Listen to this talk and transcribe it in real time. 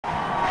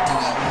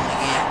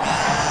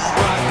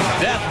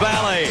Death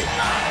Valley,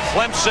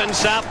 Clemson,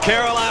 South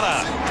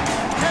Carolina.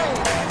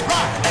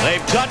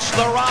 They've touched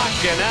the rock,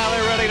 and now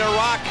they're ready to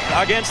rock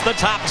against the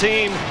top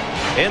team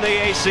in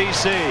the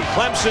ACC.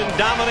 Clemson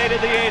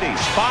dominated the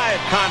 80s, 5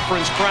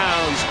 conference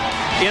crowns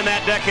in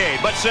that decade.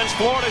 But since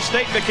Florida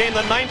State became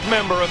the 9th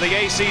member of the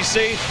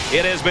ACC,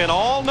 it has been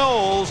all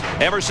Noles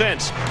ever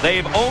since.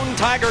 They've owned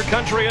Tiger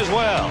Country as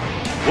well.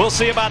 We'll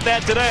see about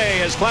that today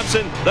as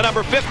Clemson, the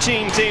number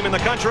 15 team in the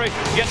country,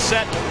 gets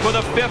set for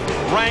the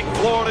 5th-ranked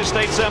Florida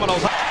State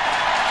Seminoles.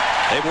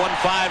 They've won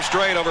 5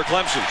 straight over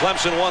Clemson.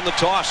 Clemson won the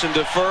toss and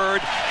deferred.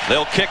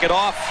 They'll kick it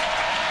off.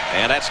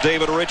 And that's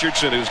David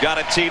Richardson, who's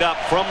got it teed up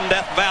from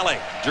Death Valley.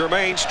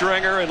 Jermaine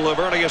Stringer and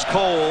Lavernius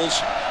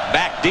Coles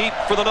back deep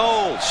for the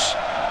Noles.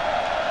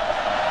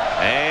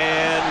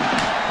 And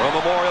from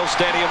Memorial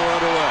Stadium, we're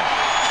underway.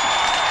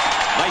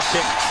 Nice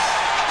kick.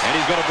 And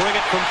he's going to bring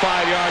it from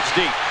 5 yards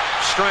deep.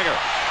 Stringer.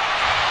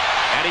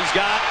 And he's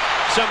got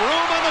some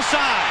room on the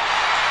side.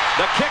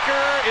 The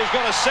kicker is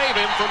going to save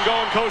him from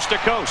going coast to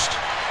coast.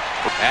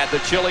 At the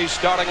Chili's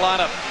starting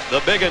lineup, the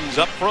Biggins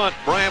up front,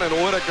 Brandon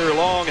Whitaker,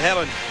 Long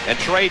Heaven, and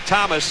Trey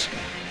Thomas,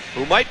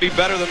 who might be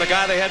better than the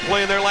guy they had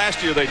playing there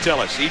last year, they tell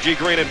us. E.G.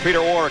 Green and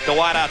Peter Warwick, the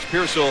wideouts.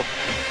 Pearsall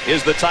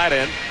is the tight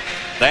end.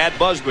 Thad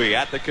Busby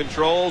at the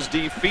controls,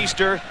 D.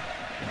 Feaster,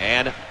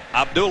 and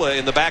Abdullah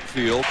in the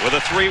backfield with a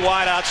 3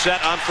 wideout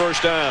set on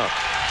first down.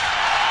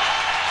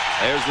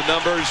 There's the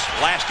numbers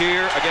last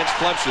year against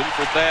Clemson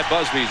for Thad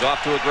Busby. He's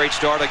off to a great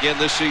start again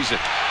this season.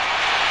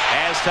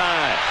 Has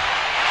time.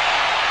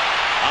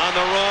 On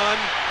the run,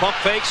 pump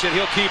fakes, and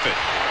he'll keep it.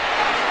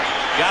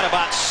 Got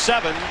about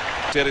 7.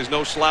 It is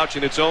no slouch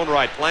in its own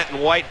right.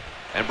 Planton White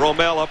and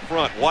Bromell up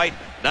front. White,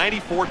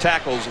 94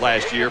 tackles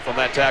last year from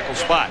that tackle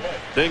spot.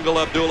 Dingle,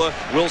 Abdullah,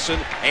 Wilson,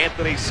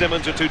 Anthony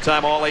Simmons, a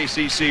 2-time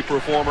All-ACC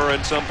performer,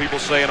 and some people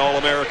say an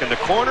All-American. The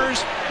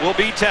corners will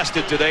be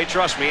tested today.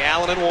 Trust me,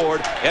 Allen and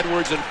Ward,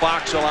 Edwards and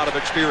Fox, a lot of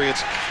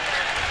experience.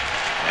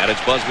 And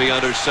it's Busby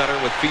under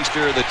center with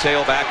Feaster, the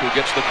tailback, who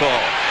gets the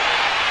call.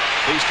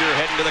 Feaster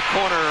heading to the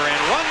corner and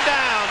run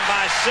down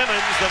by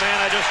Simmons, the man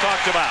I just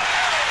talked about.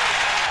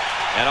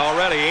 And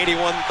already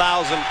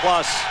 81,000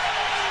 plus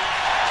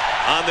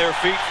on their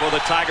feet for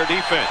the Tiger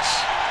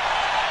defense.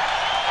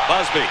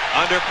 Busby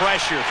under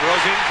pressure,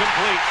 throws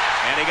incomplete,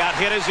 and he got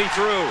hit as he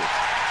threw.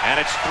 And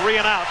it's 3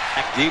 and out.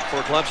 Back deep for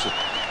Clemson.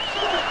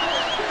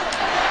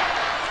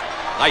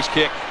 Nice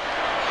kick.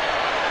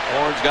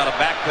 Horn's got a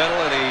back pedal,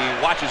 and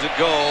he watches it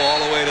go all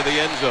the way to the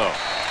end zone.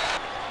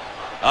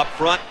 Up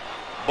front,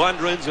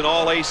 Bundren's an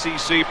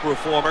All-ACC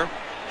performer.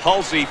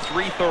 Halsey,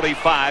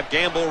 335.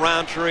 Gamble,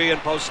 Roundtree, and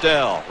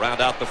Postel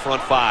round out the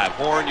front 5.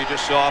 Horn, you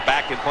just saw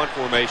back in punt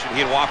formation.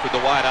 He and Wofford the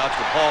wideouts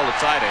with Hall the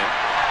tight end.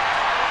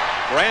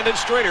 Brandon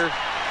Streeter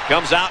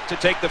comes out to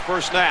take the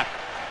first snap.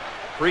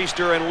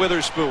 Priester and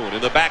Witherspoon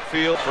in the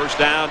backfield. First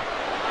down.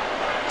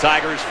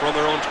 Tigers from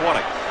their own 20.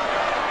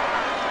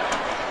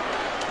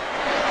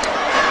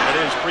 It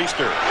is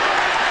Priester.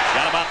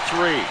 Got about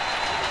 3.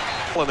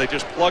 And they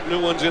just plug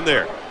new ones in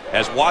there.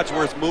 As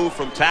Wadsworth moved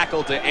from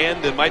tackle to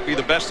end and might be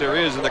the best there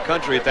is in the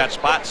country at that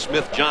spot.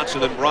 Smith,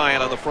 Johnson, and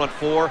Bryant on the front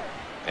 4.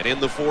 And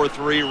in the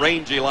 4-3,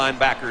 rangy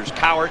linebackers.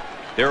 Cowart.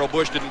 Darrell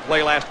Bush didn't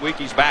play last week.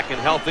 He's back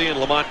and healthy. And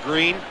Lamont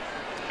Green.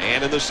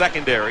 And in the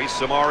secondary,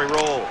 Samari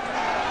Roll.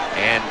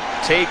 And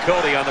Tay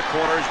Cody on the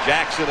corners.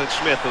 Jackson and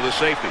Smith are the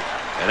safety.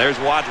 And there's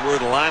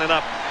Wadsworth lining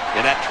up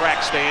in that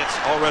track stance.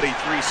 Already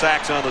 3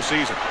 sacks on the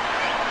season.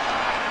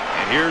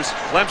 And here's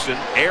Clemson,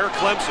 Air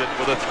Clemson,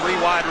 with a 3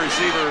 wide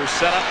receiver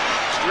set up.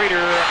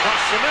 Streeter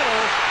across the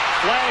middle,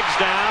 flags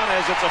down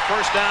as it's a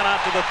first down out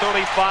to the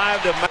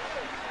 35.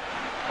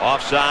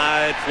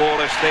 Offside,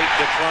 Florida State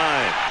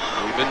decline.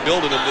 We've been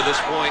building them to this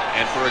point,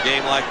 and for a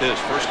game like this,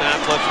 first down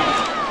Clemson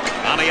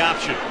on the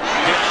option.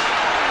 Pitch,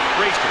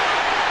 Priester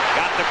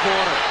got the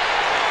corner,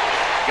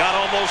 got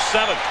almost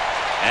 7.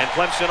 And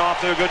Clemson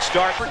off to a good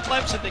start. For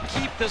Clemson to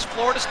keep this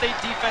Florida State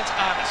defense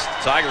honest.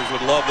 Tigers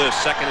would love this,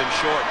 2nd and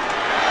short.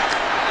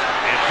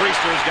 And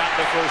Priester's got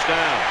the first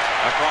down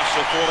across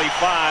the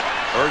 45.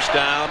 First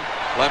down,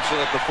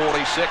 Clemson at the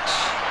 46.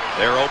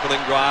 Their opening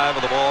drive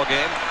of the ball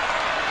game.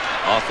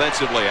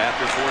 Offensively,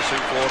 after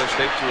forcing Florida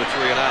State to a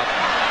 3 and out.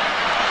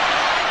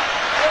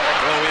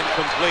 Throw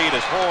incomplete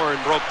as Horn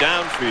broke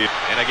downfield.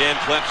 And again,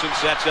 Clemson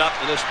sets up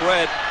in a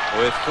spread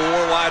with 4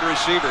 wide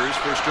receivers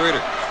for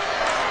Streeter.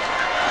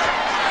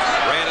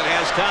 Brandon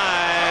has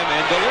time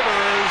and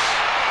delivers.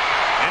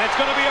 And it's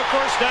going to be a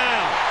first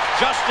down.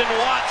 Justin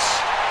Watts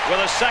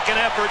with a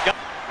 2nd effort.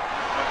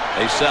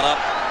 They set up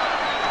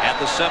at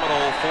the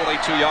Seminole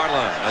 42-yard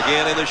line.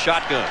 Again in the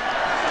shotgun.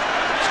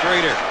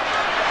 Streeter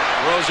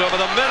throws over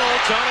the middle.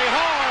 Tony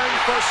Horn,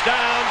 first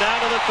down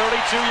to the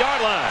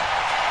 32-yard line.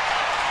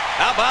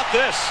 How about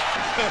this?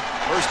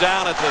 First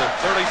down at the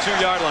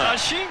 32-yard line.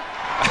 Does she?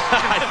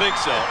 I think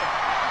so.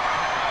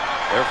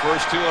 Their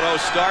first 2-0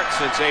 start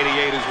since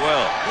 '88 as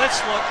well. Let's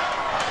look.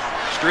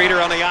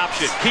 Streeter on the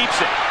option. Keeps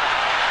it.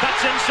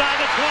 Cuts inside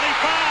the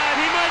 25.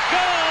 He might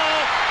go.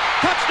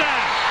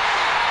 Touchdown.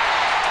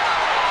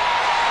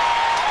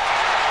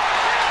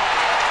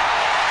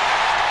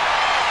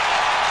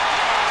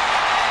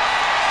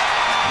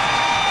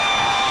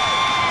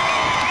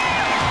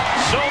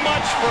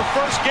 for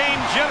first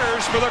game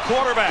jitters for the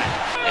quarterback.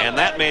 And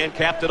that man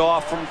capped it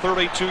off from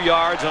 32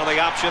 yards on the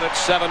option at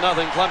 7-0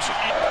 Clemson.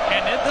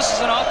 And this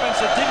is an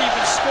offense that didn't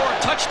even score a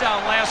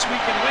touchdown last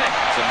week and win.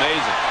 It's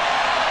amazing.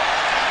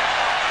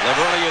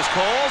 Lavernius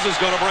Coles is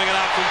going to bring it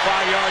out from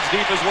 5 yards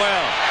deep as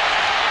well.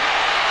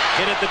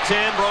 Hit at the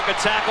 10, broke a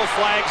tackle,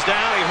 flags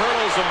down, he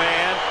hurdles a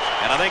man,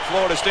 and I think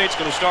Florida State's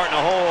going to start in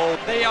a hole.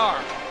 They are.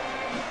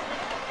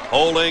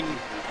 Holding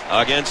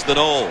against the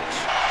Noles.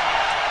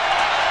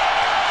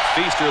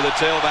 Feaster, the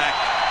tailback,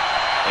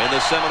 in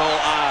the Seminole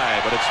eye,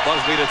 but it's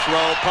Busby to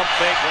throw. Pump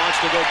fake, wants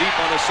to go deep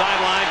on the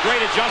sideline. Great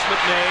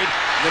adjustment made.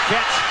 The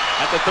catch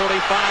at the 35.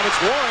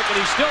 It's Warwick, and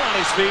he's still on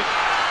his feet.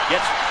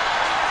 Gets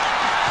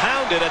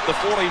pounded at the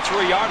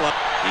 43-yard line.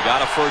 He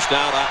got a first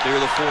down out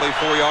near the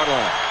 44-yard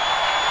line.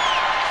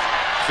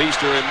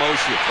 Feaster in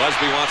motion.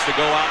 Busby wants to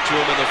go out to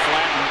him in the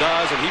flat and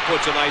does, and he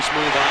puts a nice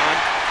move on.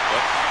 But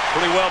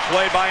pretty well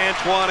played by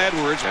Antoine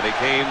Edwards, and he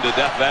came to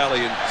Death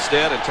Valley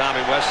instead, and Tommy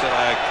West said,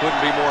 I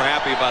couldn't be more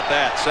happy about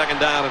that.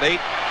 Second down and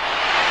 8.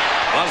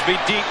 Busby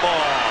deep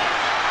ball.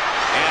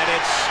 And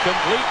it's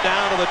complete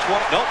down to the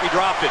 20. Nope, he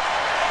dropped it.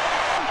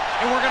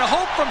 And we're going to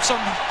hope from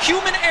some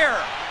human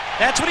error.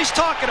 That's what he's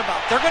talking about.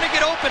 They're going to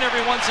get open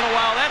every once in a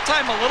while. That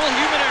time, a little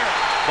human error.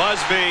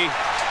 Busby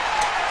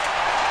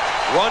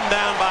run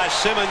down by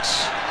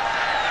Simmons.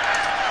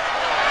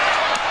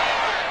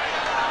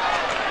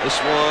 This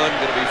one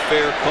going to be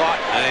fair caught,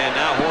 and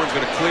now Horn's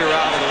going to clear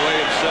out of the way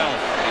himself.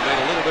 He made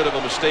a little bit of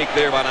a mistake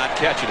there by not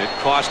catching it.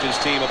 Cost his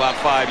team about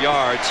 5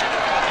 yards.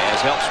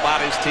 Has helped spot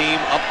his team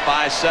up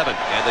by 7,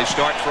 and they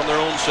start from their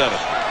own 7. All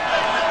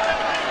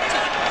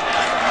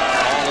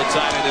the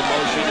tight end in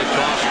motion to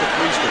toss to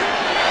Priester.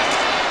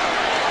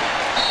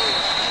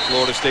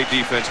 Florida State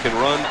defense can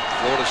run.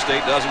 Florida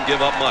State doesn't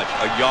give up much.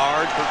 A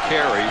yard per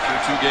carry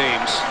through 2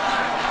 games.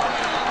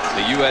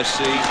 The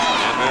USC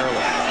and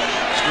Maryland.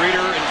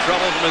 Streeter in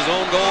trouble from his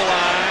own goal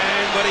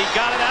line, but he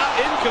got it out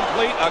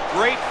incomplete. A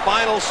great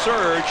final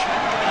surge.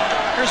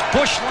 Here's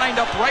Bush lined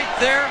up right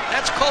there.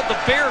 That's called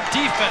the bear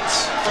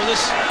defense for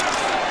this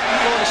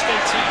Florida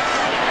State team.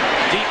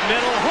 Deep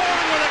middle,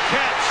 Horn with a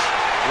catch.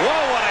 Whoa,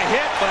 what a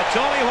hit, but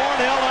Tony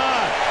Horn held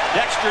on.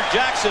 Dexter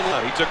Jackson,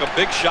 he took a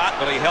big shot,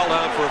 but he held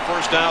on for a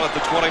first down at the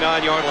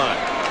 29-yard line.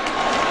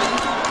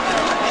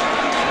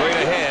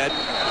 Straight ahead,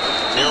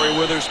 Terry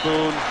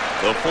Witherspoon,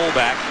 the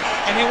fullback.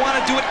 And they want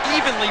to do it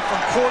evenly from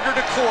quarter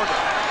to quarter.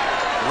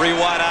 3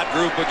 wide out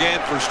group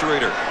again for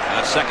Streeter.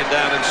 Second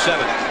down and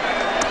 7.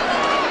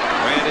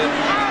 Brandon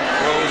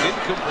throws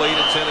incomplete,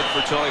 intended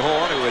for Tony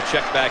Horn, who would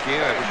check back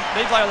in.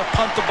 They'd rather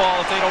punt the ball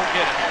if they don't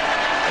get it.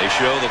 They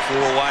show the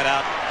 4 wide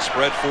out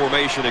spread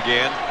formation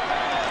again.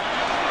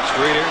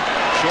 Streeter,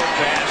 short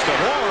pass to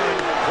Horn.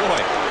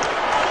 Boy,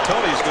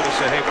 Tony's going to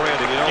say, hey,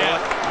 Brandon, you know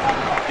what?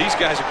 These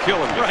guys are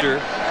killing me.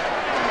 Right.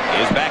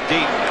 Is back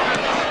deep.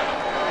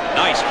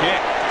 Nice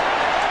kick.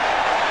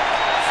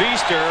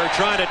 Feaster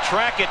trying to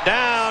track it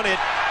down. It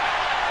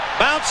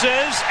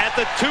bounces at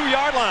the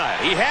 2-yard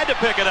line. He had to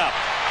pick it up.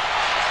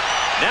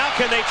 Now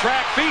can they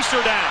track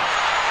Feaster down?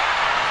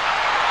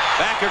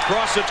 Back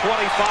across the 25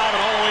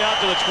 and all the way out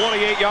to the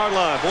 28-yard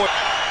line. Boy.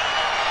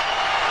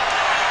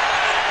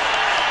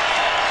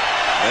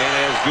 And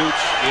as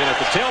Gooch in at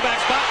the tailback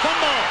spot,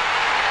 fumble.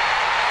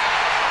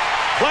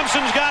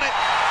 Clemson's got it.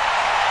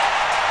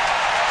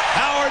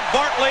 Howard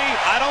Bartley,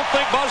 I don't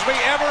think Busby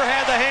ever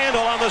had the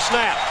handle on the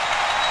snap.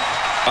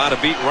 Trying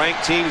to beat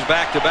ranked teams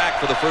back-to-back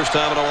for the first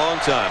time in a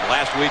long time.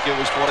 Last week it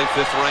was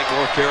 25th ranked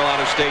North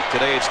Carolina State.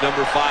 Today it's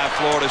number 5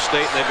 Florida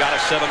State, and they've got a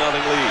 7-0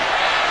 lead.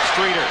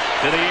 Streeter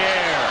to the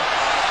air.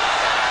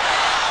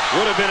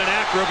 Would have been an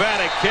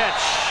acrobatic catch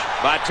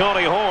by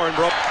Tony Horn.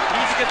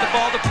 Needs to get the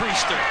ball to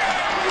Priester.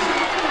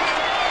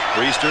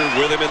 Priester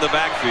with him in the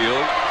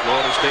backfield.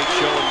 Florida State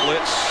showing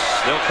blitz.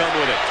 They'll come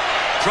with it.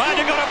 Trying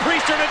to go to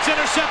Priester, and it's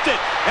intercepted.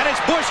 And it's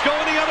Bush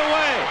going the other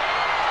way.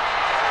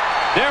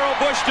 Darrell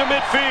Bush to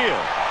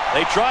midfield.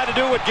 They tried to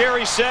do what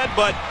Gary said,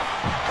 but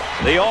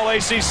the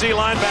All-ACC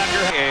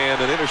linebacker.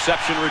 And an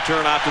interception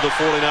return out to the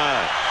 49.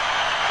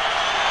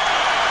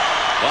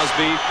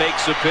 Busby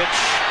fakes a pitch.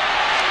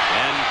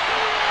 And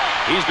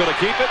he's going to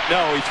keep it.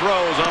 No, he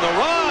throws on the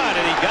run,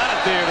 and he got it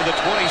there to the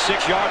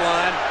 26-yard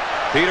line.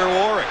 Peter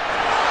Warwick.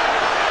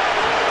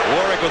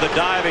 Warwick with a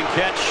diving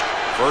catch.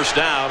 First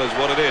down is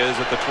what it is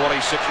at the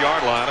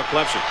 26-yard line of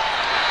Clemson.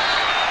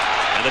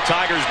 And the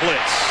Tigers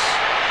blitz.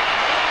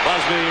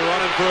 Busby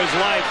running for his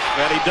life,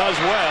 and he does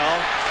well.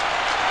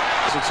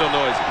 Isn't so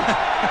noisy.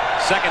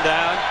 Second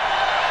down.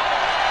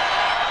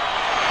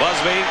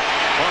 Busby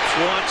bumps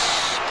once.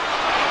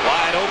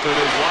 Wide open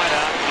is wide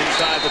out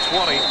inside the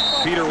 20.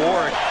 Peter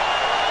Warwick.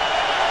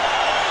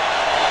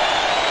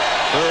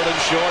 Third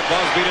and short.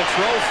 Busby to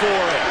throw for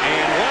it,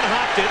 and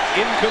one-hopped it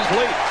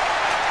incomplete.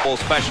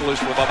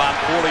 Specialist with about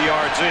 40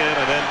 yards in,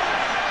 and then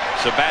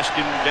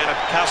Sebastian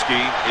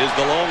Janikowski is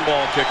the long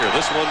ball kicker.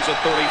 This one's a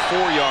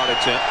 34-yard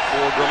attempt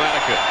for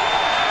Gramatica.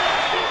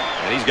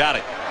 And he's got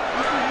it.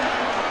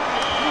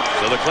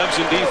 So the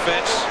Clemson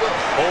defense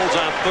Holds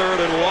on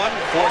 3rd and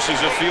 1, forces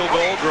a field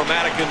goal.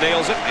 Gramatica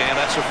nails it, and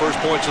that's the first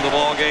points of the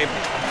ball game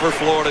for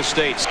Florida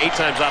State. 8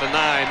 times out of 9,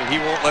 and he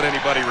won't let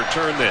anybody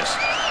return this.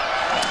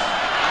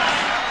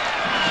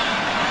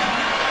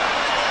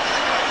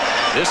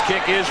 This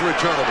kick is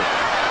returnable.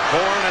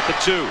 Horn at the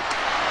 2.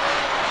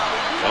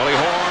 Tony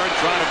Horn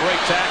trying to break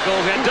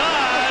tackles, and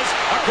does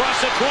across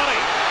the 20.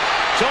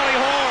 Tony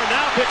Horn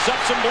now picks up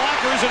some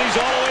blockers, and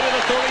he's all the way to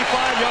the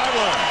 35-yard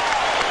line.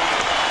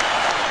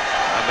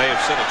 I may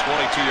have said a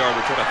 22-yard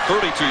return, a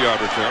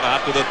 32-yard return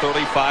out to the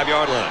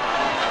 35-yard line.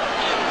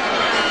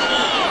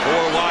 4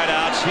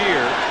 wideouts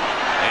here,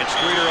 and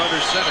Streeter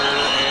under center,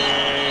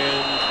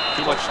 and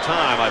too much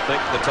time I think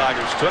the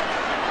Tigers took,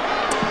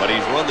 but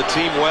he's run the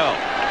team well.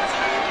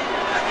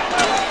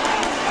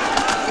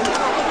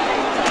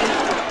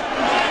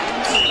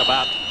 And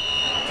about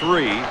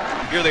 3,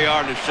 here they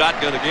are in the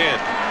shotgun again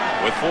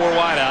with 4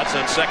 wideouts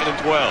on 2nd and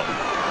 12.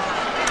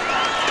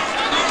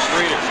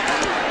 Streeter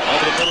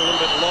over the middle, a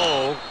little bit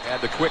low.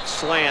 Had the quick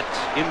slant,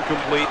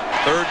 incomplete.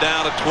 3rd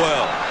down at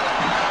 12.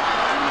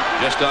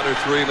 Just under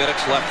 3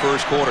 minutes left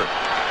first quarter.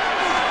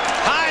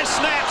 High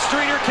snap,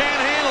 Streeter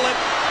can't handle it.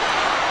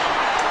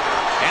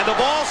 And the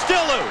ball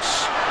still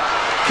loose.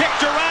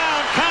 Kicked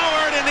around,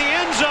 Coward in the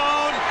end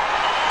zone.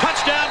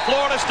 Touchdown,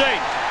 Florida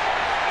State.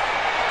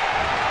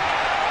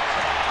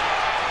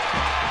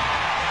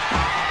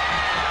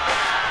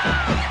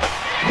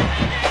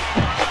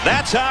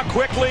 That's how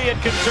quickly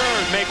it can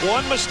turn. Make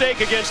one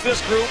mistake against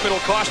this group, it'll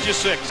cost you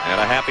 6. And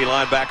a happy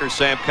linebacker,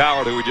 Sam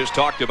Coward, who we just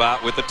talked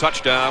about, with the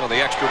touchdown on the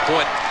extra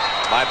point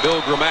by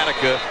Bill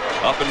Gramatica,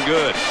 up and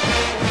good.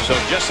 So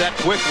just that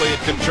quickly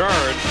it can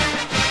turn.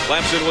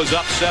 Clemson was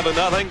up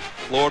 7-0.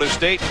 Florida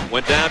State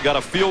went down, got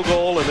a field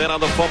goal, and then on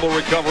the fumble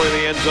recovery in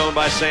the end zone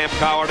by Sam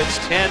Coward, it's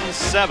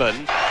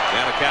 10-7.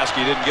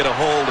 Janikowski didn't get a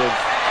hold of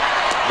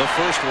the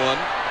first one.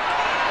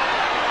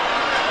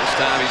 This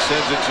time he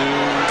sends it to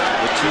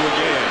the 2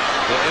 again,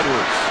 to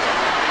Edwards.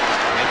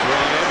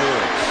 Antoine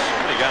Edwards.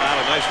 He got out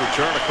a nice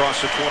return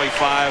across the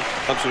 25.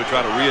 Clemson to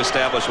try to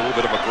reestablish a little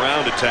bit of a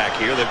ground attack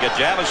here. They've got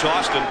Javis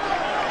Austin,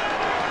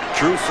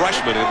 true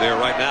freshman, in there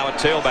right now at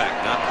tailback,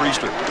 not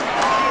Priester.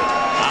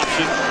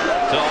 Option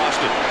to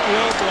Austin.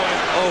 Oh, boy.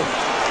 Oh,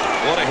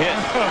 what a hit.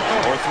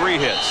 Or 3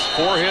 hits.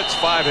 4 hits,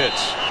 5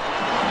 hits.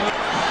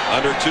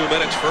 Under 2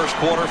 minutes, first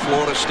quarter.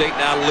 Florida State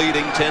now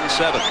leading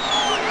 10-7.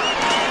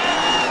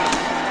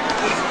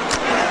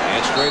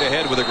 Straight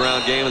ahead with the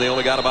ground game, and they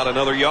only got about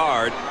another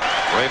yard.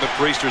 Raymond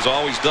Priester's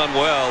always done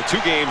well. 2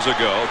 games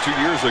ago, 2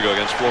 years ago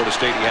against Florida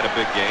State, he had a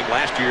big game.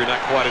 Last year,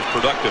 not quite as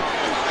productive.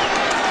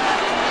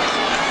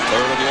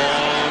 3rd and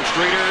long.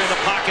 Streeter in the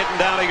pocket, and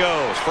down he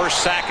goes.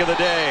 First sack of the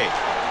day.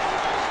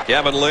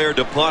 Gavin Laird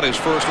to punt. His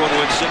first one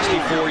went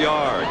 64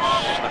 yards.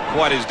 Not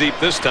quite as deep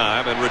this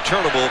time, and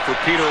returnable for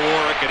Peter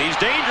Warwick. And he's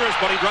dangerous,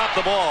 but he dropped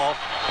the ball,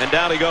 and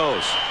down he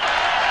goes.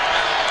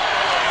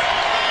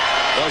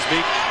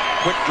 Busby,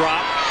 quick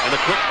drop. And the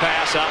quick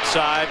pass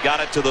outside got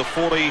it to the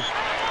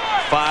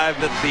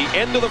 45 at the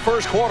end of the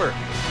first quarter.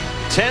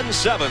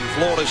 10-7,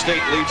 Florida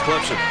State leads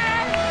Clemson.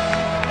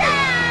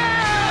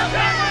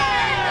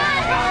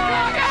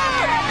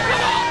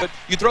 But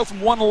you throw from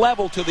one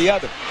level to the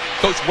other.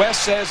 Coach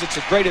West says it's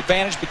a great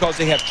advantage because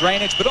they have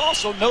drainage, but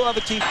also no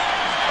other team.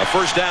 A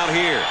first down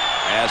here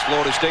as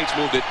Florida State's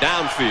moved it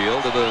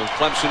downfield to the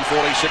Clemson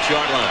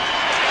 46-yard line.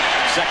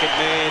 Second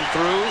man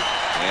through,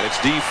 and it's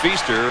D.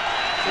 Feaster.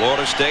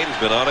 Florida State has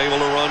been unable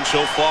to run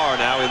so far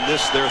now in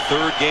this, their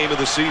 3rd game of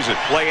the season.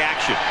 Play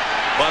action.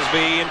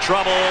 Busby in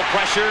trouble,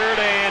 pressured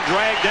and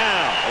dragged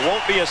down. It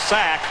won't be a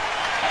sack.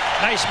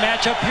 Nice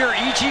matchup here.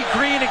 E.G.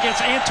 Green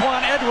against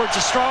Antoine Edwards, a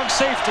strong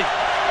safety.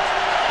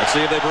 Let's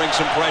see if they bring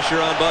some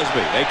pressure on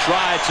Busby. They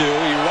try to.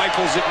 He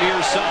rifles it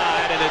near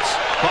side, and it's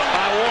caught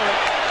by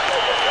Warwick.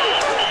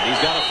 And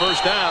he's got a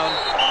first down.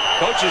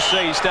 Coaches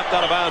say he stepped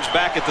out of bounds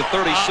back at the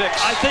 36.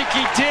 I think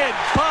he did,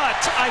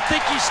 but I think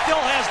he still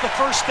has the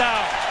first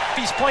down.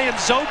 He's playing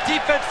zone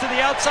defense to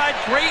the outside.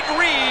 Great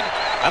read.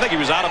 I think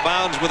he was out of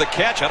bounds with a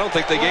catch. I don't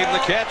think they gave him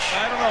the catch.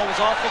 I don't know. It was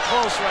awful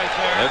close right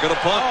there. They're going to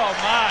punt. Oh,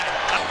 my.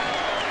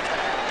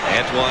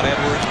 Antoine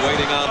Edwards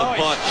waiting on the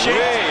punt.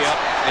 Way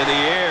up in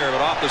the air, but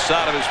off the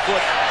side of his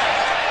foot.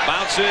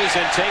 Bounces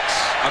and takes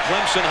a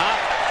Clemson hop.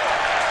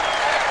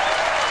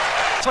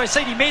 So I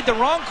said he made the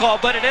wrong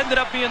call, but it ended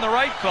up being the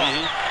right call.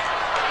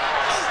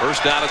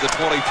 First down at the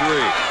 23.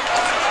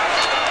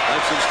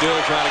 Clemson still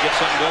trying to get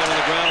something going on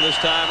the ground. This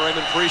time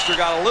Raymond Priester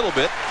got a little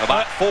bit,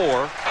 about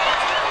 4.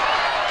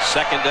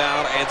 Second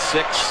down and 6.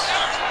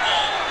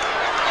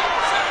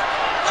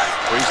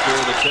 Priester,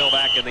 the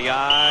tailback in the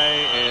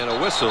eye, and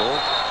a whistle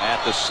at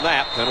the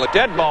snap.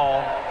 Dead ball,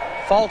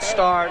 false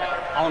start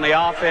on the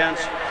offense,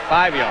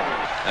 5 yards.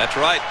 That's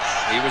right.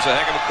 He was a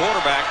heck of a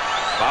quarterback.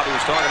 Bobby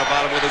was talking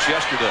about him with us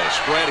yesterday.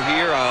 Spread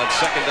here on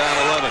 2nd down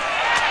 11.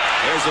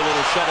 There's a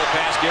little shovel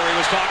pass Gary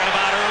was talking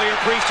about earlier.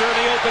 Priester in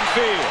the open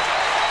field.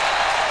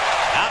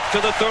 Out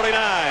to the 39.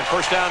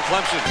 First down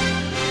Clemson.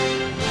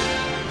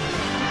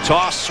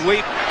 Toss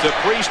sweep to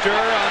Priester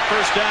on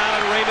first down,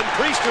 and Raymond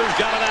Priester's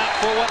got it out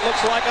for what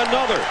looks like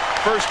another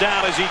first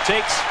down as he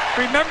takes.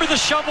 Remember the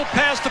shovel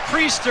pass to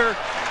Priester.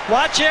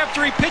 Watch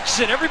after he pitches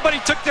it.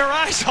 Everybody took their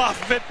eyes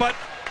off of it, but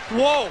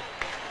whoa.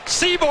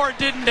 Seaborn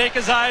didn't take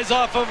his eyes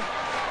off him.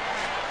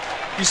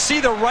 You see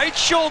the right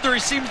shoulder he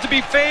seems to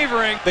be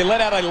favoring. They let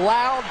out a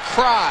loud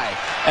cry,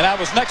 and I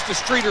was next to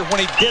Streeter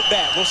when he did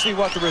that. We'll see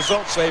what the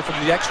results say from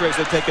the x-rays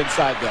they take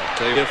inside though.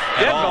 If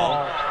at Dead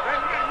all.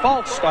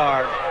 ball. False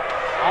start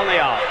on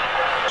the off.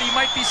 He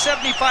might be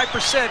 75%,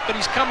 but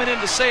he's coming in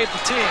to save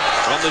the team.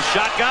 From the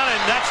shotgun,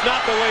 and that's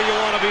not the way you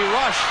want to be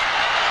rushed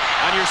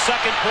on your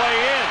second play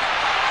in.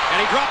 And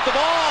he dropped the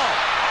ball.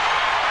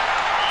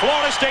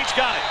 Florida State's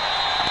got it.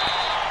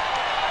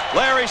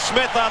 Larry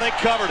Smith, I think,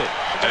 covered it.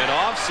 An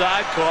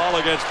offside call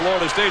against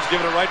Florida State's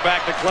giving it right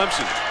back to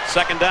Clemson.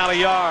 Second down a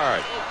yard.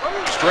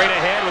 Straight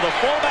ahead with a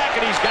fullback,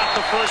 and he's got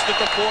the first at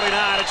the 49.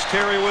 It's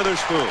Terry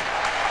Witherspoon.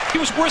 He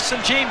was worse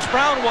than James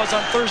Brown was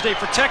on Thursday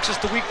for Texas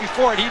the week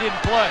before, and he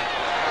didn't play.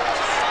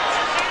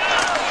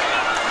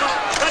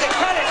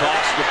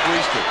 Toss to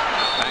Priester.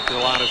 Back to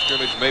the line of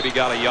scrimmage, maybe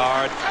got a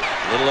yard.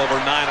 A little over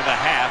 9.5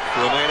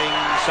 remaining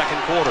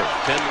second quarter.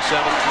 10-7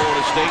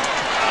 Florida State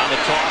on the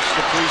toss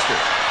to Priester.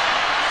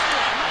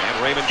 And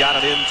Raymond got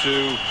it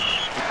into.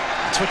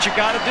 That's what you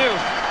got to do.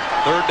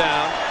 Third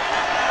down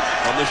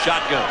from the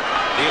shotgun.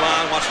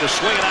 Elon wants to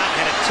swing it out,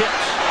 and it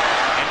tips.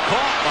 And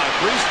caught by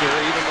Priester,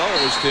 even though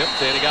it was tipped,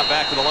 and he got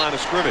back to the line of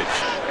scrimmage.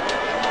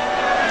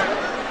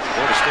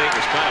 Florida State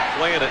was kind of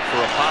playing it for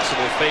a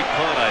possible fake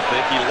punt, I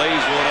think. He lays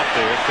one up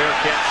there. Fair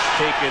catch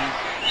taken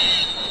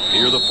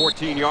near the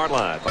 14-yard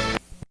line.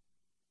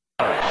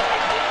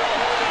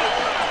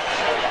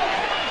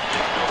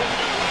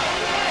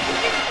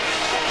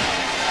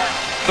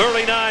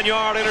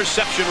 39-yard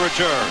interception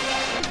return.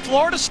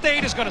 Florida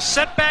State is going to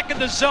set back in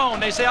the zone.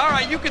 They say, all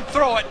right, you can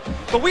throw it,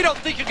 but we don't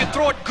think you can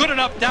throw it good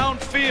enough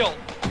downfield.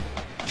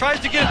 Tries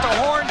to get it to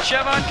Horn.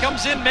 Chevon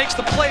comes in, makes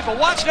the play, but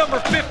watch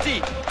number 50.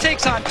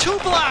 Takes on two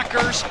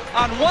blockers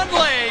on one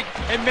leg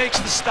and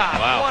makes the stop.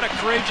 Wow. What a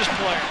courageous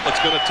player.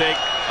 It's going to take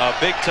a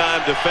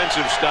big-time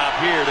defensive stop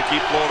here to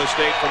keep Florida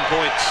State from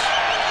points.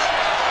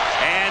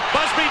 And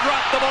Busby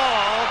dropped the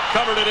ball,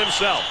 covered it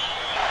himself.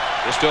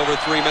 Just over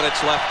 3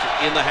 minutes left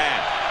in the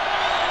half.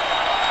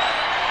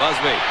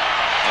 Busby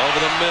over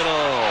the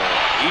middle.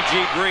 E.G.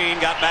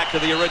 Green got back to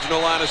the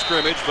original line of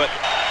scrimmage, but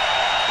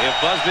if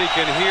Busby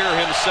can hear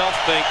himself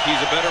think he's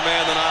a better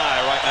man than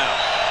I right now.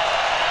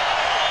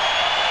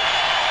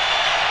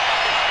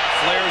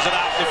 Flares it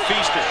out to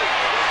Feaster.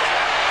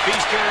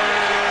 Feaster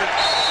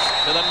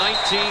to the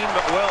 19,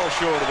 but well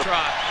short of the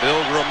try. Bill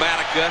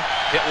Gramatica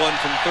hit one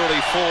from 34.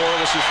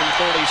 This is from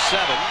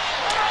 37.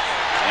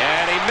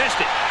 And he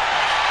missed it.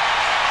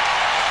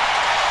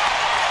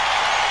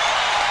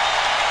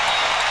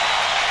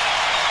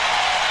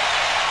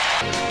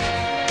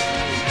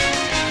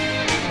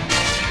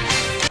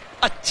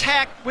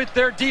 Attack with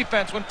their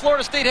defense. When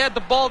Florida State had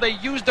the ball, they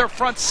used their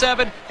front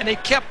seven, and they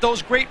kept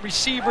those great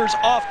receivers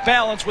off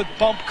balance with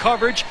bump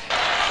coverage.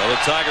 So the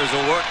Tigers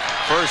will work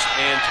first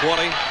and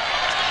 20.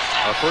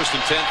 First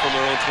and 10 from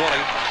their own 20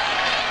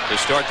 to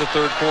start the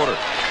third quarter.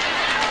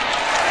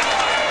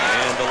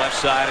 And the left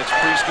side, it's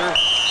Priester.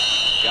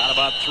 Got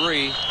about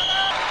 3.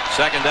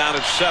 Second down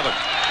at 7.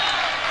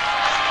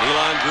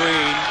 Elon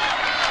Green.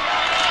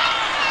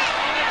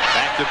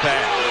 Back to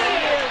pass.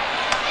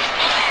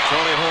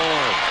 Tony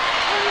Horn.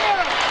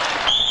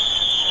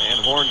 And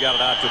Horn got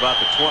it out to about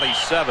the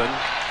 27.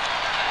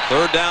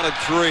 Third down at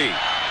 3.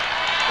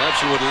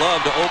 Clemson would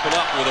love to open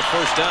up with a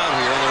first down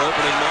here on their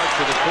opening march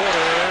for the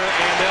quarter,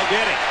 and they'll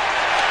get it.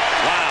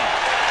 Wow.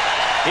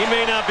 He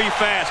may not be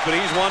fast, but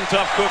he's one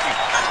tough cookie.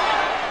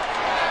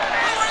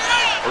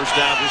 First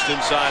down just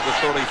inside the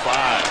 35.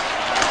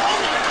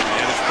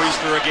 And it's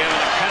Priester again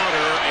on a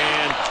counter,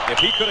 and if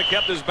he could have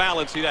kept his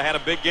balance, he'd have had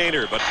a big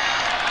gainer, but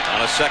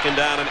on a second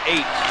down and 8.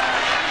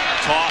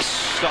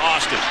 Toss to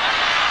Austin.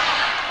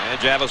 And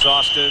Javis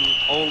Austin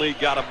only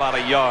got about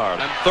a yard.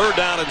 And third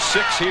down and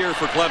 6 here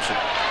for Clemson.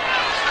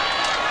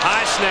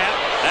 High snap.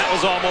 That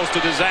was almost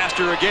a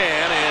disaster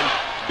again, and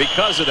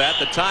because of that,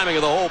 the timing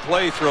of the whole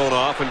play thrown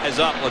off and is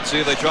up. Let's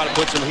see if they try to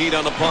put some heat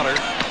on the punter.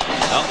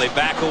 Well, they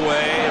back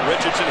away, and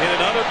Richardson hit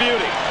another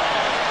beauty.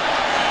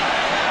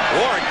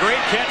 Warren, great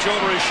catch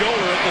over his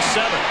shoulder at the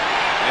 7.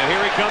 And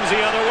here he comes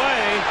the other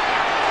way,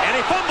 and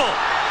he fumbled.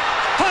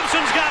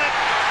 Clemson's got it.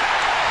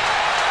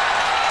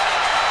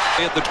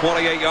 At the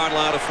 28-yard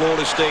line of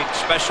Florida State,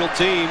 special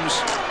teams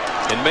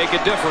can make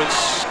a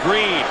difference.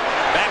 Green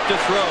back to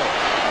throw.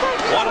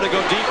 Wanted to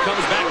go deep,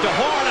 comes back to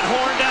Horn, and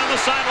Horn down the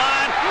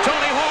sideline.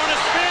 Tony Horn, a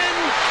spin.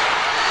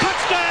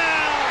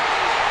 Touchdown!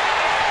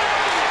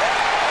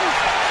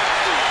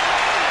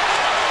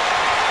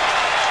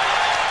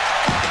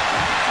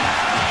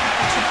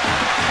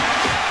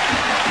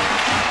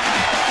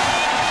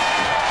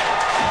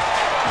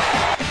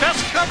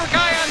 Best cover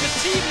guy on the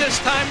team this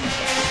time.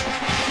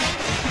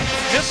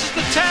 Misses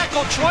the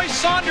tackle. Troy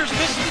Saunders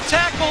misses the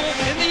tackle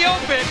in the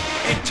open,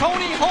 and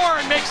Tony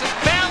Horn makes a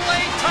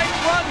ballet-type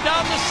run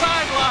down the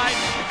sideline.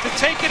 to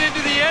take it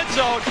into the end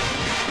zone.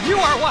 You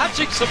are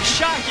watching some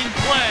shocking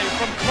play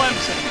from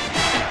Clemson.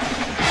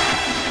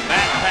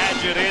 Matt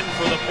Padgett in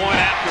for the point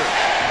after.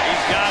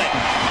 He's got it.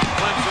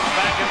 Clemson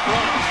back in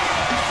front.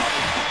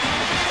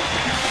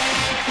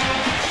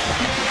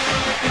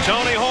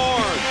 Tony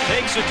Horn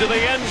takes it to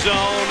the end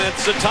zone.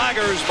 It's the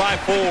Tigers by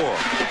 4.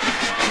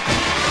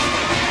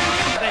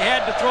 They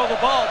had to throw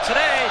the ball.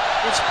 Today,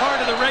 it's part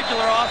of the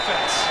regular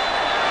offense.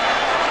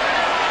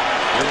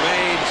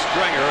 Jermaine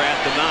Stringer at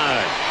the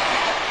 9.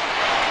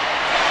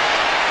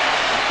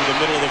 To the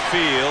middle of the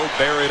field,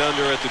 buried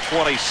under at the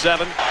 27.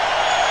 3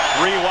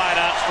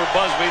 wideouts for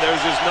Busby.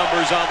 There's his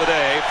numbers on the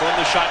day from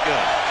the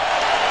shotgun.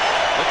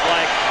 Looked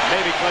like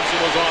maybe Clemson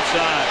was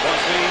offside.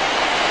 Busby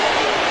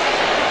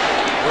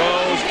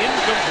throws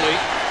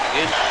incomplete.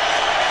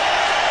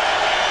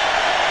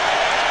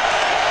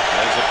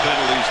 There's the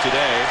penalties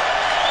today.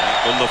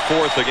 From the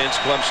 4th against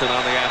Clemson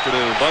on the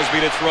afternoon.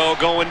 Busby to throw,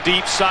 going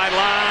deep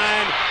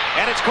sideline,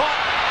 and it's caught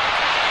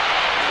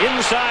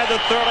inside the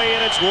 30,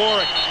 and it's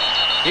Warwick.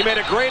 He made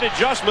a great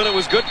adjustment. It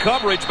was good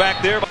coverage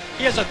back there.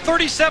 He has a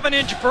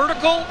 37-inch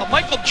vertical, a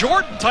Michael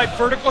Jordan-type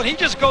vertical, and he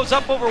just goes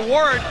up over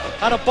Ward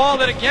on a ball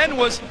that, again,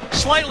 was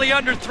slightly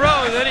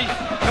underthrown. And then he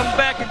comes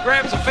back and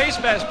grabs a face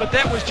mask, but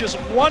that was just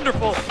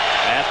wonderful.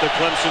 At the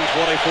Clemson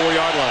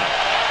 24-yard line.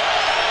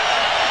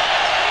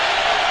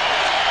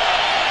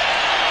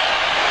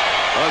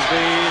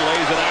 Busby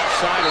lays it out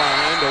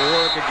sideline to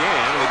Warwick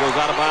again, and he goes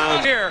out of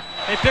bounds. Here,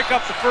 they pick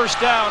up the first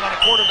down on a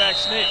quarterback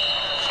sneak.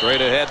 Straight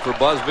ahead for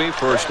Busby,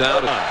 first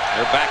down.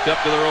 They're backed up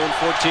to their own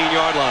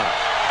 14-yard line.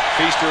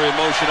 Feaster in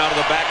motion out of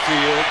the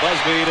backfield.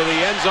 Busby to the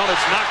end zone.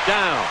 It's knocked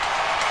down.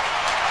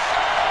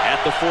 At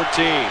the 14,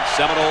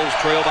 Seminoles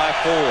trail by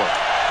 4.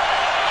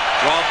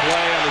 Draw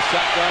play on the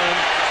shotgun,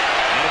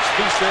 and it's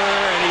Feaster,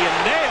 and he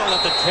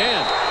nailed at the 10.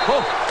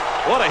 Oh,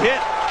 what a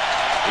hit.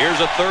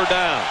 Here's a third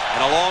down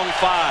and a long 5.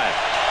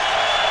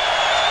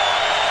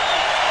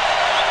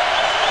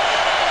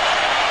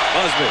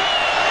 Busby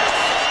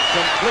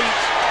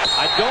complete.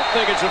 I don't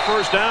think it's a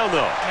first down,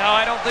 though. No,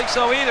 I don't think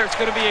so either. It's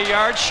going to be a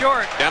yard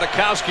short.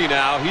 Janikowski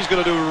now. He's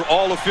going to do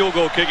all the field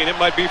goal kicking. It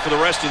might be for the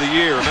rest of the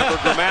year. Remember,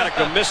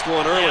 Gramatica missed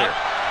one earlier.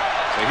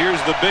 So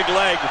here's the big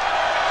leg,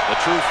 the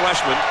true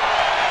freshman,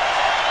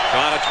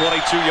 trying a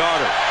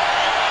 22-yarder.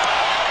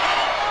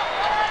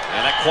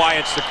 And that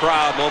quiets the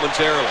crowd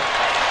momentarily.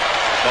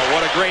 But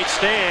what a great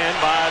stand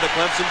by the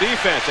Clemson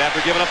defense.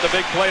 After giving up the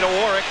big play to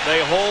Warwick,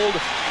 they hold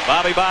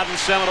Bobby Bowden's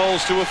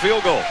Seminoles to a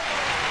field goal.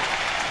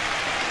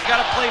 You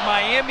got to play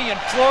Miami and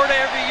Florida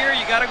every year.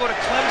 You got to go to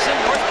Clemson,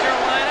 North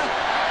Carolina.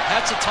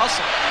 That's a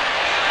tussle.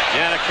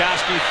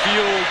 Janikowski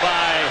fueled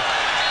by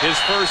his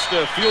first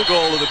field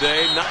goal of the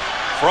day.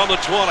 From the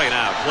 20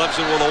 now.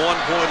 Clemson with a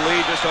 1-point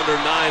lead, just under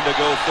 9 to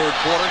go third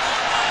quarter.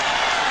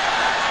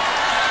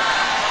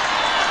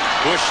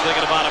 Bush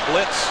thinking about a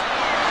blitz.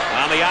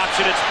 On the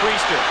option, it's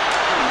Priester.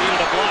 Needed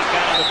a block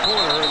out of the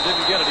corner and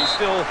didn't get it. He's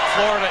still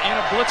Florida in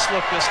a blitz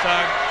look this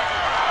time.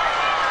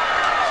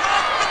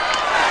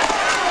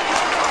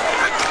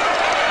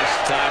 This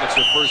time it's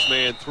a first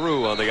man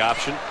through on the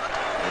option.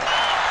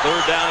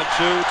 Third down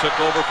and 2. Took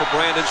over for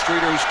Brandon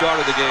Streeter, who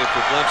started the game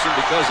for Clemson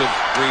because of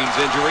Green's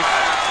injury.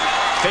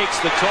 Takes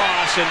the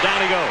toss, and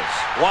down he goes.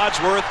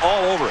 Wadsworth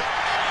all over it.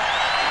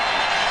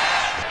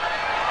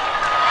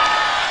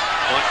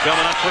 Punt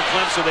coming up for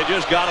Clemson. They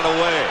just got it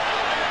away.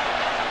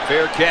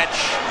 Fair catch.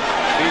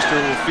 Feaster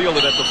will field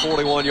it at the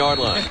 41-yard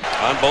line.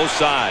 On both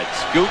sides.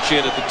 Gooch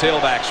in at the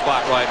tailback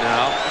spot right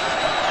now.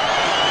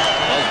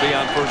 Busby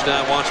on first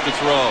down wants to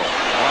throw.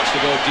 Wants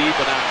to go deep,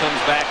 and now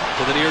comes back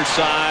to the near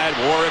side.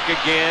 Warwick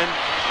again.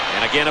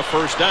 And again a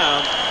first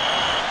down.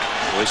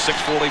 With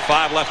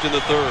 6:45 left in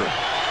the third.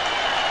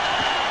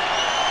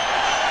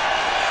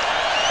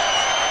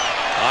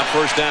 On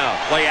first down.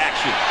 Play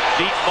action.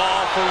 Deep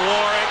ball for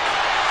Warwick.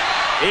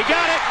 He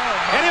got it.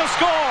 And he'll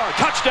score.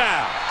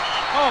 Touchdown.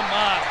 Oh,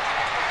 my.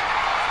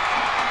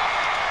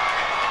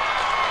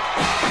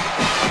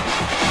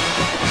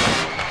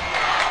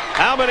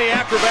 How many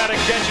acrobatic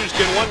catches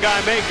can one guy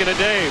make in a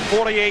day?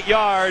 48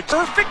 yards.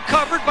 Perfect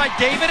covered by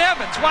David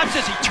Evans. Watch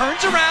this. He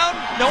turns around.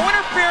 No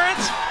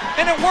interference.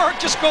 And it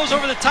worked. Just goes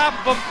over the top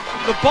of him.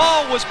 The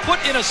ball was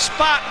put in a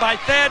spot by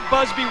Thad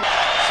Busby.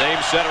 Same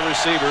set of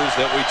receivers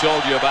that we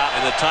told you about.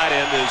 And the tight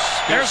end is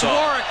There's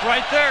Warwick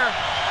right there.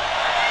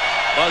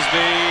 Busby.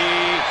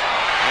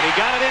 And he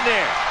got it in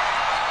there.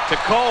 To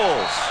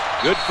Coles.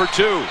 Good for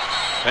 2.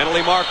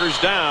 Penalty markers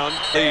down.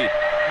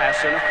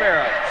 Pass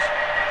interference.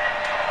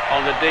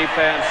 On the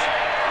defense,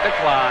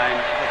 decline.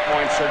 The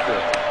points are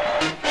good.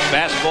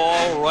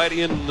 Fastball right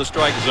in the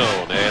strike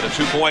zone. And a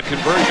 2-point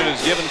conversion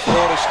is given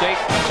Florida State.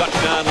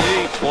 Touchdown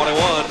lead,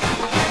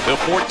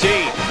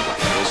 21-14.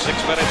 With 6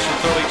 minutes and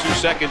 32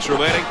 seconds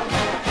remaining.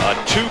 A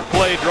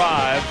 2-play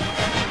drive,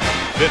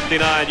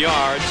 59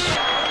 yards.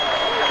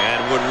 And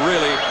would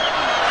really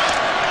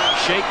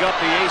shake up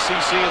the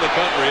ACC in the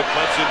country if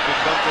Clemson could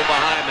come from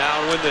behind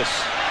now and win this.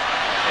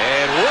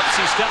 And whoops,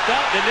 he stepped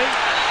out, didn't he?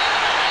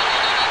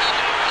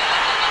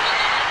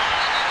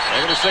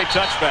 They're going to say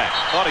touchback.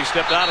 Thought he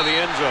stepped out of the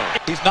end zone.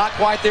 He's not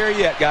quite there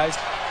yet, guys.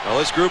 Well,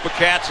 this group of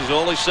Cats is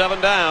only 7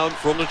 down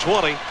from the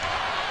 20.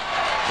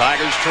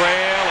 Tigers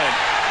trail and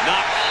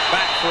knocked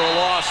back for a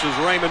loss is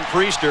Raymond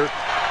Priester.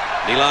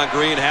 Nealon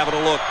Green having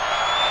a look.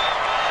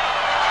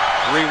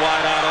 3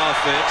 wide out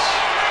offense.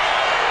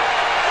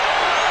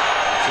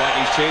 Looks like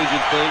he's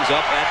changing things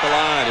up at the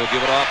line. He'll give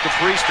it off to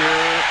Priester.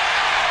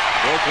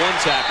 Broke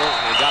 1 tackle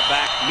and got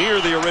back near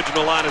the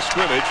original line of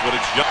scrimmage, but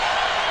it's just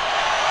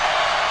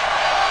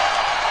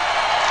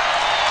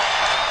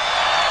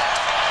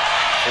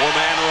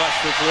 4-man rush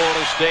for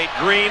Florida State.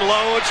 Green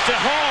loads to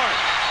Horn.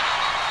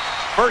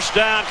 First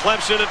down,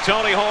 Clemson and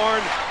Tony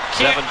Horn.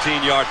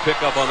 17-yard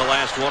pickup on the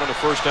last one and a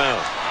first down.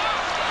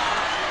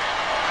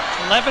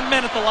 11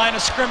 men at the line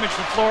of scrimmage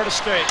for Florida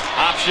State.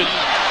 Option,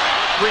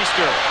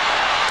 Priester.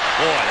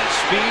 Boy, that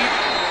speed.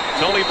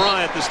 Tony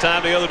Bryant this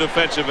time, the other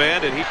defensive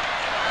end, and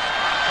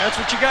that's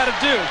what you got to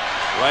do.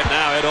 Right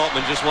now, Ed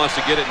Altman just wants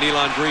to get it in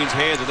Nealon Green's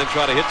hands and then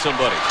try to hit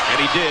somebody. And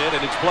he did,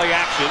 and it's play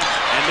action.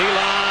 And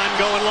Nealon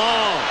going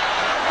long.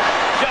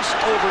 Just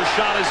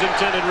overshot his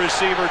intended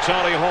receiver,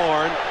 Tony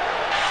Horn.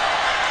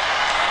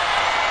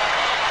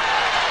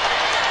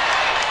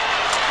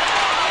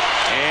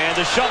 And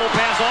the shovel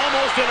pass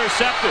almost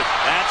intercepted.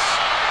 That's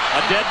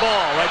a dead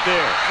ball right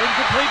there.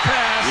 Incomplete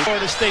pass.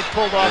 Florida State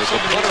pulled off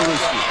somebody.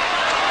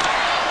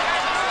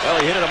 Well,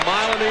 he hit it a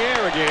mile in the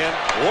air again.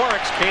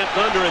 Warwick's camped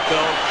under it,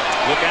 though.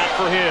 Look out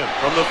for him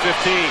from the 15.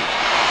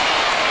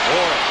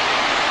 Warwick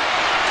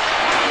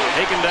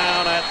taken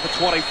down at the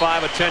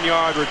 25, a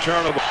 10-yard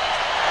return.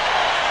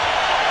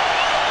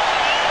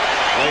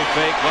 Play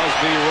fake,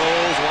 Busby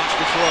rolls, watch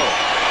the throw.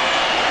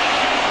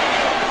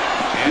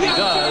 And he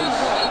does.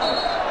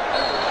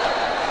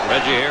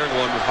 Reggie Aaron,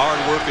 one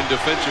hard-working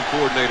defensive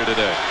coordinator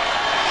today.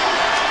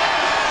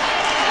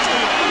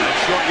 That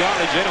short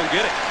yardage, they don't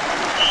get it.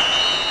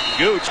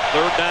 Gooch,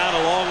 3rd down,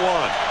 a long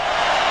one.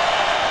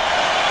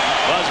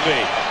 Busby,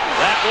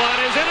 that one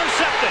is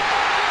intercepted.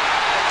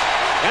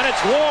 And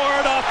it's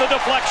Ward off the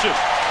deflection.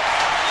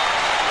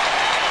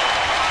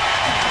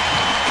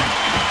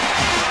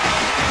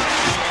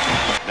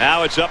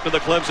 Now it's up to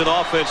the Clemson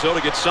offense, though, to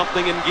get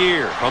something in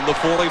gear from the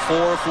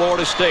 44 of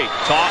Florida State.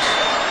 Toss,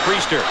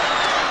 Priester.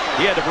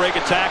 He had to break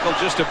a tackle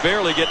just to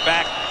barely get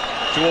back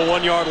to a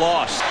 1-yard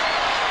loss.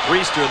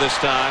 Priester this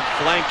time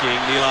flanking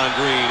Nealon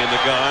Green in the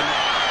gun.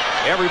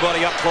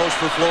 Everybody up close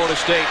for Florida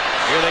State.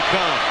 Here they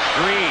come.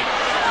 Green,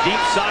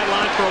 deep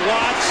sideline for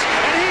Watts,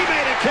 and he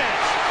made a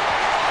catch.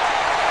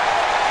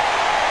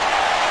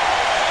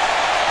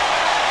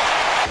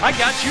 I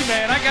got you,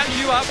 man. I got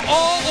you. I'm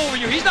all over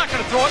you. He's not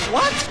going to throw it.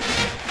 What?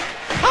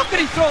 How could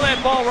he throw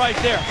that ball right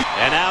there?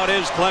 And now it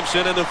is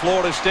Clemson in the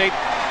Florida State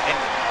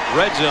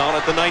red zone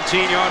at the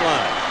 19-yard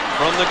line.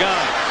 From the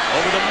gun.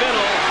 Over the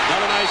middle.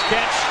 Another nice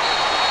catch.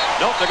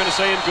 Nope, they're going to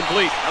say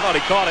incomplete. I thought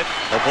he caught it.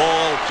 The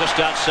ball just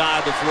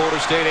outside the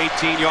Florida State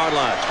 18-yard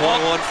line.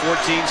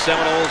 21-14,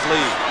 Seminoles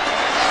lead.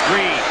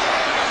 Green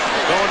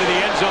going to the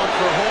end zone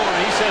for Horn.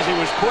 He says he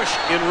was pushed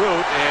en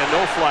route and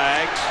no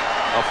flags.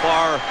 A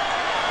far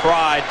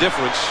cry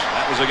difference.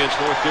 That was against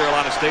North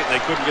Carolina State, and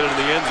they couldn't get into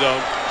the end zone.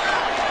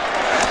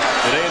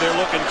 Today they're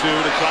looking to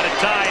try to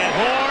tie it.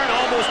 Horn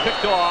almost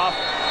picked off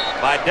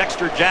by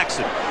Dexter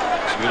Jackson.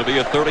 It's going to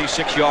be a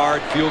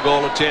 36-yard field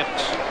goal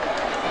attempt.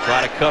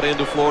 Try to cut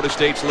into Florida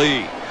State's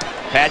lead.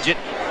 Padgett,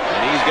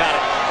 and he's got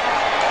it.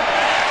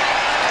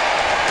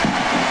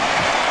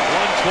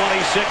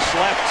 1:26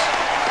 left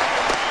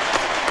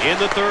in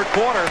the 3rd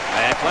quarter.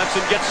 And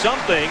Clemson gets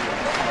something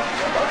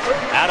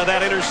out of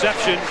that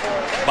interception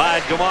by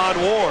Damon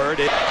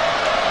Ward.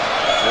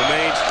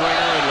 Jermaine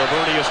Stringer and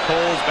Lavernius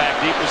Coles back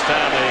deep this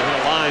time. They hit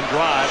a line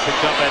drive,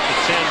 picked up at the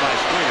 10 by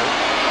Stringer.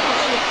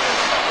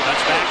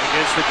 Cuts back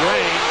against the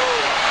grain.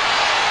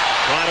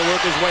 Trying to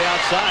work his way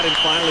outside and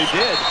finally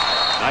did.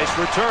 Nice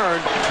return.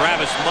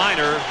 Travis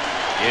Minor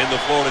in the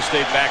Florida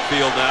State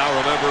backfield now.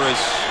 Remember, as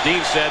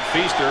Dean said,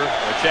 Feaster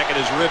checking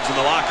his ribs in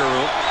the locker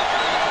room.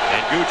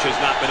 And Gooch has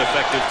not been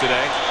effective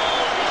today.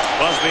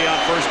 Busby on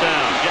 1st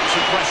down. Getting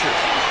some pressure.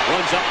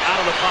 Runs up out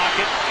of the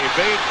pocket.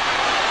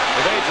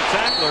 Evades a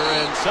tackler,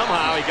 and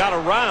somehow he got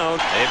around.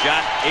 They've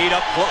got 8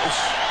 up close.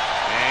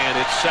 And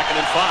it's 2nd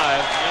and 5.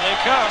 Here they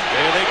come.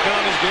 Here they come,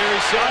 as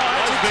Gary said.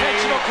 That's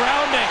intentional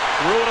grounding.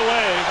 Threw it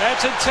away.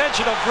 That's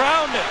intentional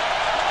grounding.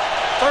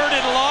 3rd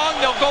and long.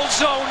 They'll go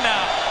zone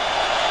now.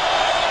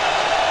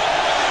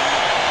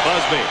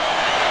 Busby.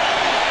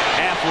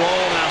 Half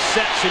roll, now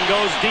sets and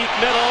goes deep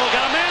middle.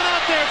 Got a man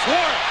out there. It's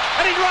Ward.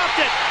 And he dropped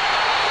it.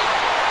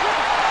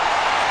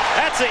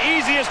 That's the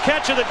easiest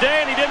catch of the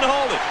day, and he didn't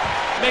hold it.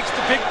 Makes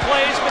the big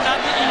plays, but not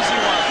the easy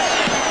ones.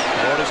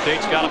 Florida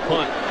State's got a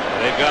punt.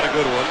 They've got a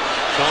good one.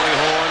 Tony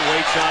Horn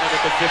waits on it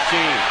at the 15.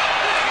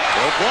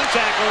 Broke 1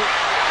 tackle.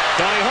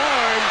 Tony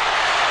Horn.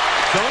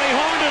 Tony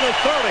Horn to the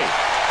 30.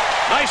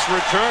 Nice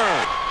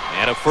return.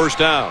 And a 1st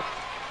down.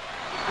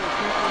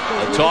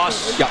 A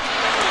toss to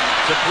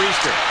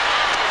Priester.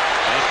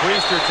 And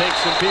Priester takes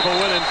some people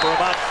with him for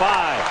about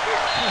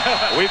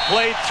 5. We've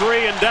played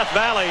 3 in Death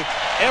Valley.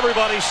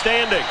 Everybody's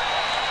standing.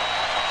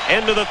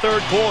 End of the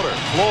third quarter.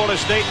 Florida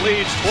State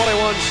leads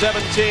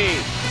 21-17.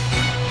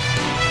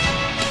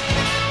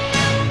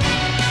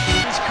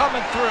 He's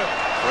coming through.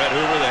 Fred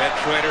Hoover, the head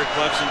trainer at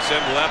Clemson, said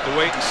we'll have to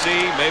wait and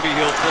see. Maybe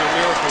he'll pull a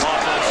miracle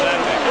off on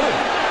Saturday.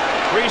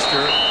 Ooh.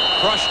 Priester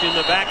crushed in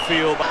the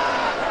backfield.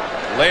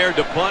 Laird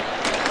to punt.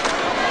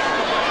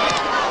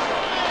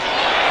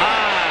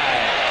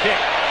 High kick.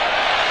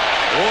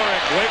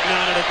 Warwick waiting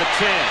on it at the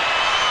 10.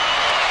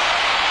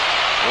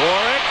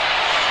 Warwick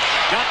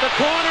got the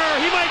corner.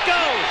 He might go.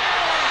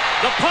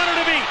 The punter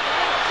to beat.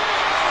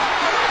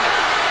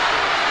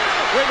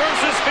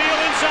 Reverses field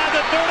inside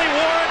the 30.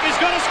 Warwick is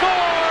going to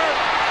score.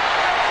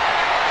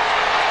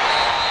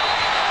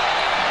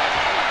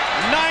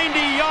 90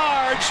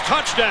 yards,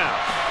 touchdown.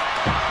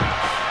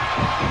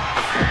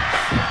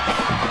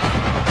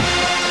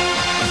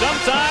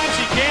 Sometimes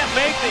he can't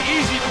make the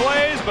easy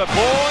plays, but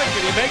boy,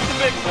 can he make the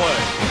big play.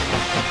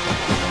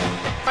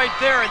 Right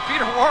there, and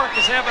Peter Warwick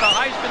is having a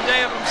Heisman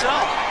day of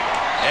himself.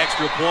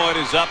 Extra point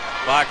is up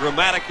by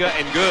Grammatica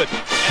and good.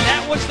 And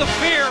that was the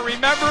fear.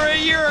 Remember a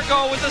year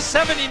ago with a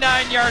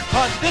 79-yard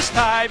punt. This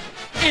time,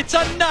 it's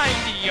a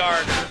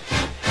 90-yarder.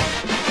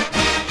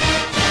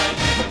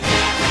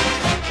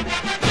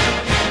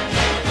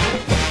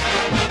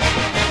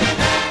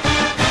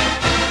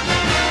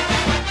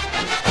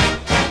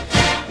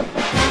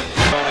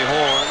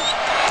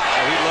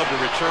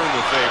 Return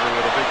the favor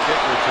with a big kick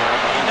return.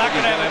 He's not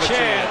going to have a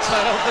chance.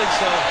 I don't think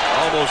so.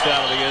 Almost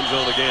out of the end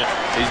zone again.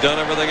 He's done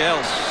everything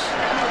else.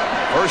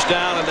 First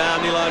down, and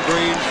now Nealon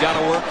Green's got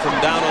to work from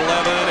down 11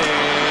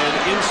 and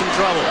in some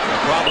trouble.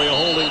 Probably a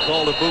holding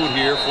call to boot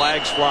here.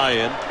 Flags fly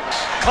in.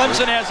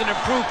 Clemson has an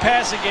improved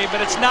passing game, but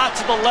it's not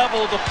to the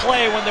level to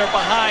play when they're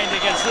behind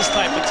against this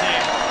type of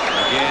team.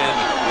 Again,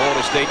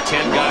 Florida State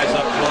 10 guys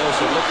up close.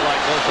 It looked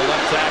like both the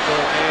left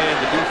tackle and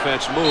the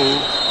defense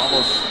moved.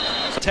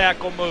 Almost.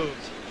 Tackle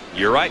moves.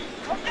 You're right.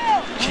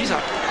 She's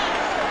up.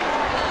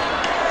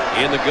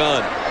 In the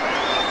gun.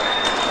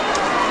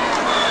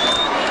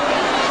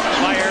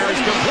 Fire is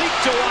complete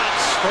to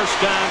Watts. First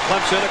down,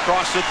 Clemson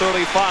across the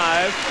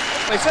 35.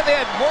 They said they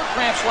had more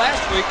cramps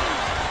last week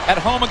at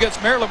home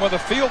against Maryland where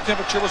the field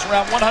temperature was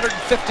around 115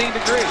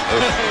 degrees.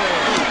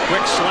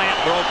 Quick slant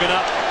broken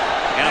up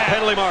and a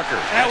penalty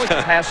marker. That was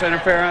Pass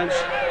interference,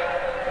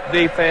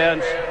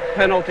 defense,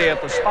 penalty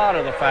at the spot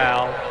of the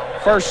foul,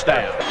 first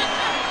down.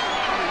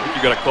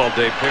 You got to call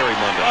Dave Perry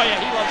Monday. Oh, yeah,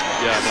 he loves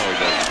it. Yeah, I know he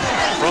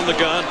does. From the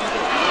gun.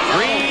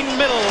 Green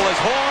middle is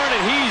Horn,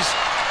 and he's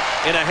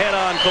in a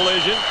head-on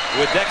collision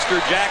with Dexter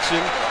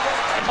Jackson.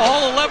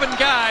 All 11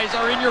 guys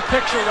are in your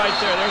picture right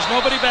there. There's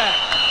nobody back.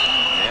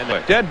 And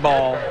Dead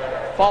ball,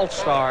 false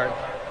start,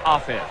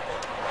 offense.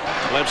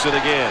 Clemson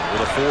again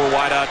with a 4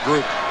 wideout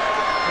group.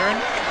 They're in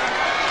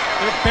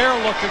their bear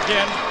look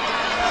again.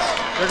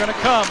 They're going to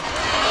come.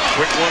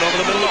 Quick one over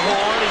the middle of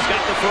Horn. He's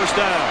got the first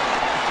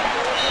down.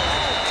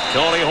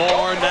 Tony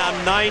Horn now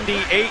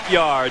 98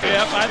 yards.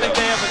 Yep, I think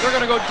they have it. They're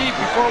going to go deep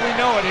before we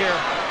know it here.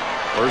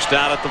 First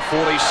down at the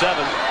 47.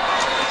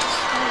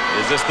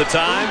 Is this the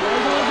time?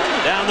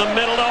 Down the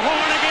middle to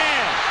Horn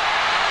again.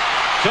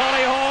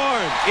 Tony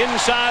Horn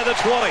inside the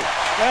 20.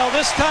 Well,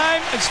 this time,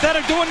 instead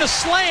of doing the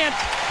slant,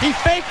 he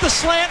faked the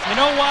slant. You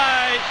know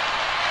why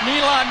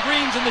Nealon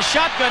Green's in the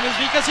shotgun is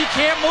because he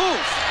can't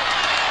move.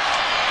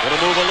 Going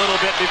to move a little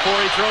bit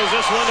before he throws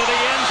this one to the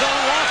end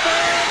zone.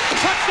 Walker,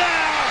 touchdown!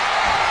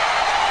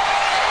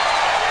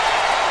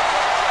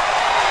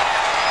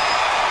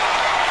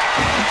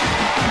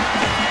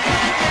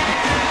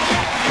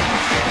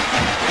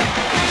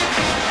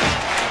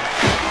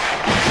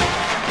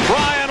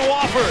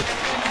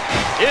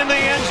 In the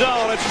end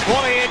zone, it's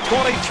 28-23.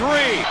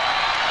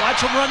 Watch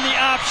him run the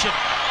option.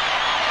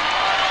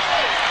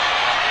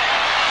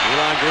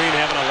 Nealon Green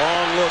having a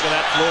long look at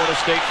that Florida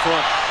State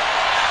front.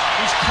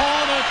 He's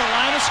calling it at the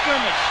line of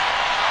scrimmage.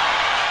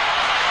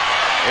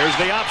 There's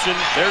the option.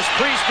 There's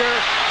Priester.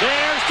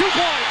 There's 2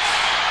 points.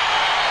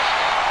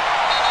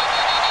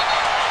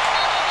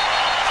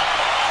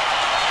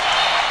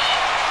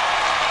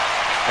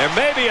 There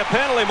may be a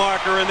penalty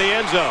marker in the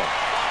end zone.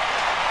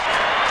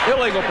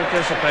 Illegal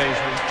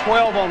participation,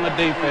 12 on the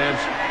defense,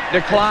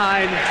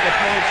 decline, the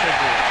points are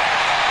good.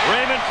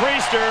 Raymond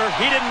Priester,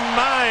 he didn't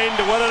mind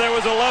whether there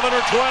was 11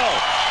 or 12.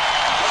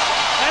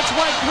 That's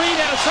why Green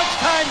had such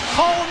time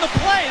calling the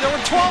play. There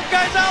were 12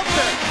 guys out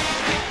there.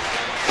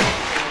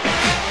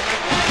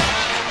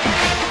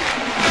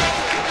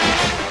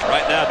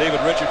 Right now,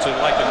 David Richardson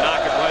would like to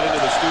knock it right into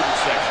the student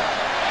section.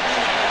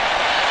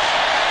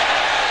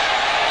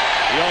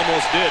 He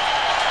almost did.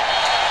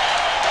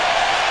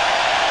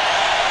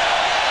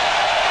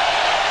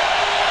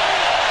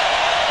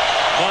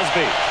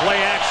 Busby,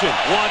 play action,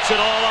 wants it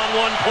all on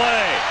one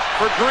play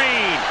for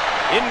Green.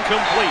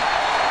 Incomplete.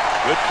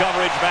 Good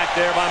coverage back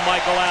there by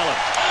Michael Allen.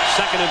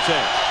 2nd and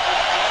 10.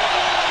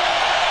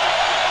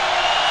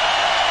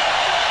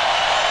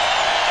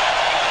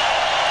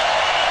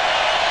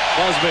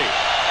 Busby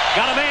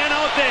got a man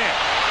out there.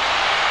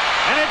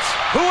 And it's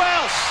who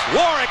else?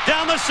 Warwick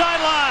down the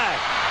sideline.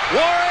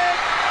 Warwick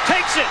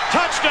takes it.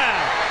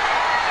 Touchdown.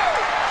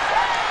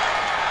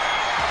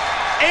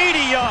 80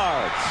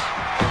 yards.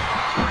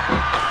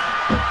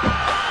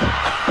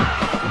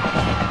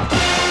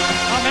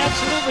 I'm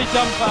absolutely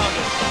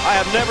dumbfounded. I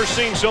have never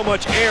seen so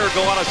much air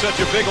go out of such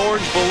a big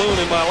orange balloon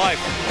in my life.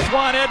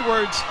 Juan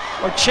Edwards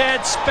or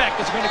Chad Speck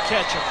is going to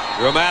catch him.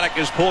 Dramatic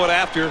is pulled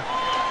after.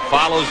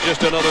 Follows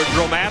just another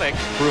dramatic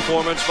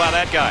performance by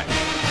that guy.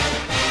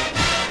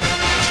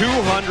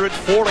 249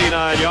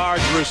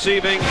 yards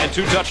receiving and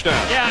 2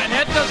 touchdowns. Yeah, and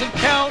that doesn't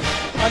count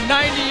a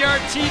 90-yard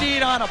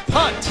TD on a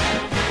punt.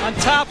 On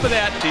top of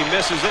that, He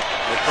misses it.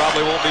 It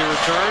probably won't be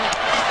returned.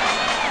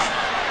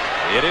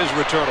 It is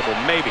returnable,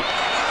 maybe.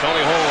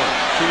 Tony Horn,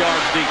 2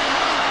 yards deep.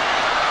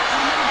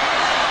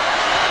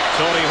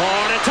 Tony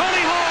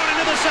Horn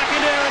into the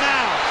secondary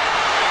now.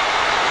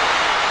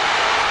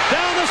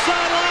 Down the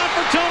sideline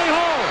for Tony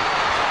Horn.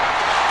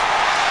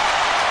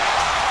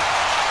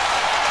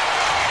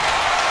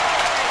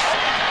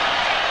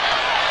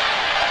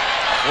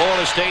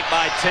 Florida State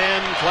by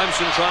 10.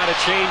 Clemson trying to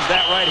change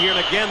that right here, and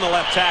again the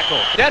left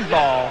tackle. Dead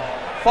ball,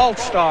 false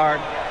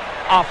start,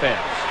 offense.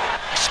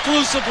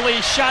 exclusively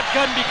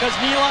shotgun because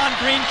Nealon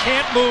Green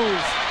can't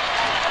move.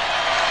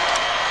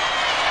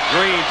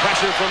 Green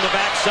pressure from the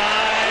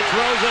backside,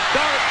 throws a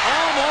dart,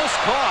 almost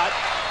caught,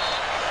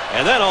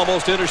 and then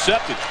almost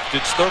intercepted.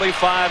 It's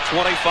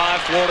 35-25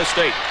 Florida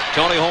State.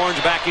 Tony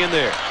Horn's back in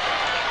there.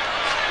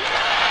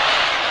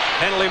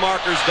 Penalty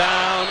markers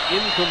down,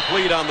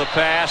 incomplete on the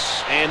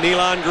pass, and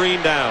Nealon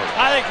Green down.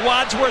 I think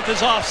Wadsworth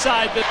is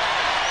offside.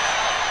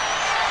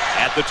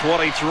 At the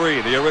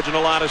 23, the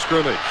original line of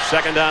scrimmage.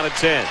 Second down at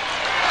 10.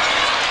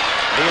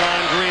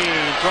 Nealon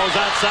Green throws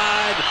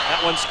outside.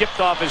 That one skipped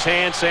off his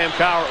hand. Sam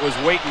Cowart was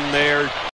waiting there.